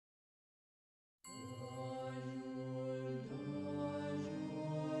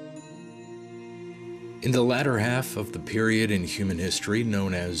In the latter half of the period in human history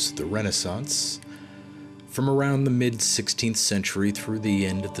known as the Renaissance, from around the mid-16th century through the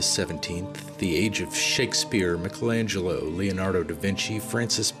end of the 17th, the age of Shakespeare, Michelangelo, Leonardo da Vinci,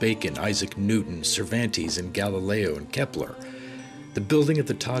 Francis Bacon, Isaac Newton, Cervantes, and Galileo and Kepler, the building of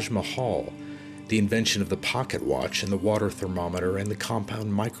the Taj Mahal, the invention of the pocket watch and the water thermometer and the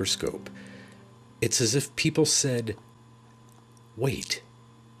compound microscope. It's as if people said, wait,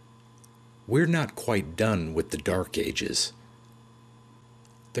 we're not quite done with the Dark Ages.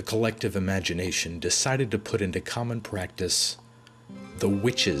 The collective imagination decided to put into common practice the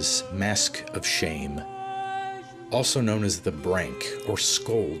witch's mask of shame, also known as the brank or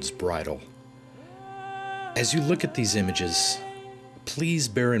scold's bridle. As you look at these images, please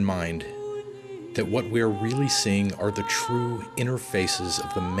bear in mind that what we are really seeing are the true inner faces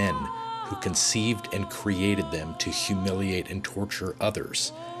of the men who conceived and created them to humiliate and torture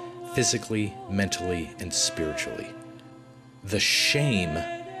others, physically, mentally, and spiritually. The shame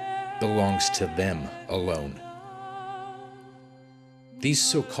belongs to them alone. These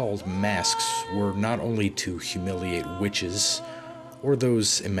so-called masks were not only to humiliate witches or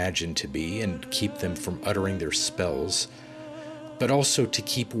those imagined to be and keep them from uttering their spells, but also to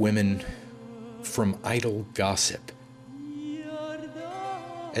keep women from idle gossip.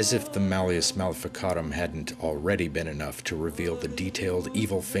 As if the Malleus Maleficarum hadn't already been enough to reveal the detailed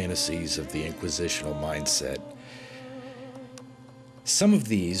evil fantasies of the Inquisitional mindset. Some of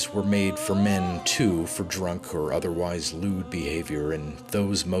these were made for men, too, for drunk or otherwise lewd behavior, and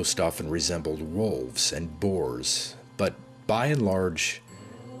those most often resembled wolves and boars. But by and large,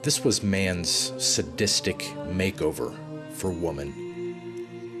 this was man's sadistic makeover for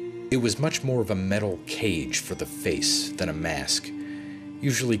woman. It was much more of a metal cage for the face than a mask,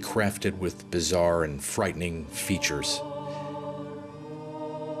 usually crafted with bizarre and frightening features.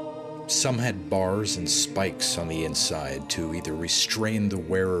 Some had bars and spikes on the inside to either restrain the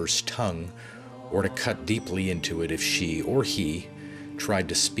wearer's tongue or to cut deeply into it if she or he tried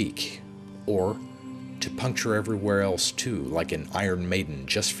to speak, or to puncture everywhere else too, like an Iron Maiden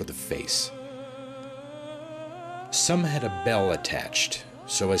just for the face. Some had a bell attached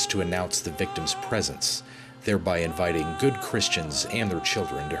so as to announce the victim's presence, thereby inviting good Christians and their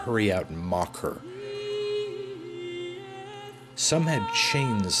children to hurry out and mock her. Some had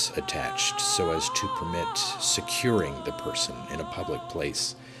chains attached so as to permit securing the person in a public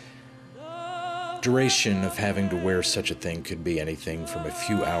place. Duration of having to wear such a thing could be anything from a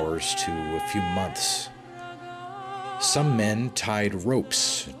few hours to a few months. Some men tied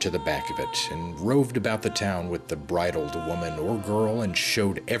ropes to the back of it and roved about the town with the bridled woman or girl and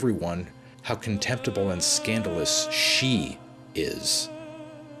showed everyone how contemptible and scandalous she is.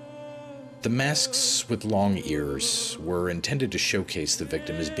 The masks with long ears were intended to showcase the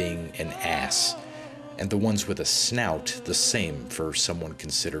victim as being an ass, and the ones with a snout the same for someone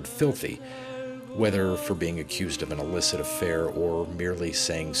considered filthy, whether for being accused of an illicit affair or merely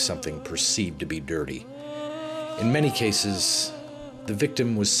saying something perceived to be dirty. In many cases, the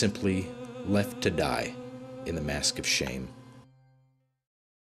victim was simply left to die in the mask of shame.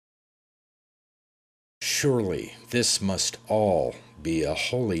 Surely this must all be a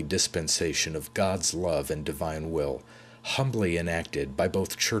holy dispensation of God's love and divine will, humbly enacted by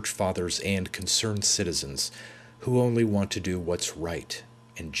both church fathers and concerned citizens who only want to do what's right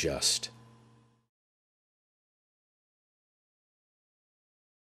and just.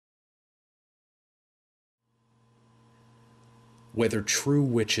 Whether true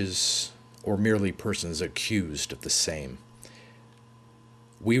witches or merely persons accused of the same,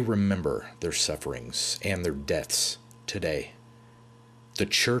 we remember their sufferings and their deaths today. The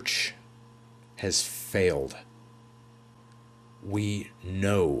church has failed. We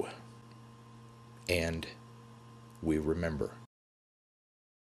know, and we remember.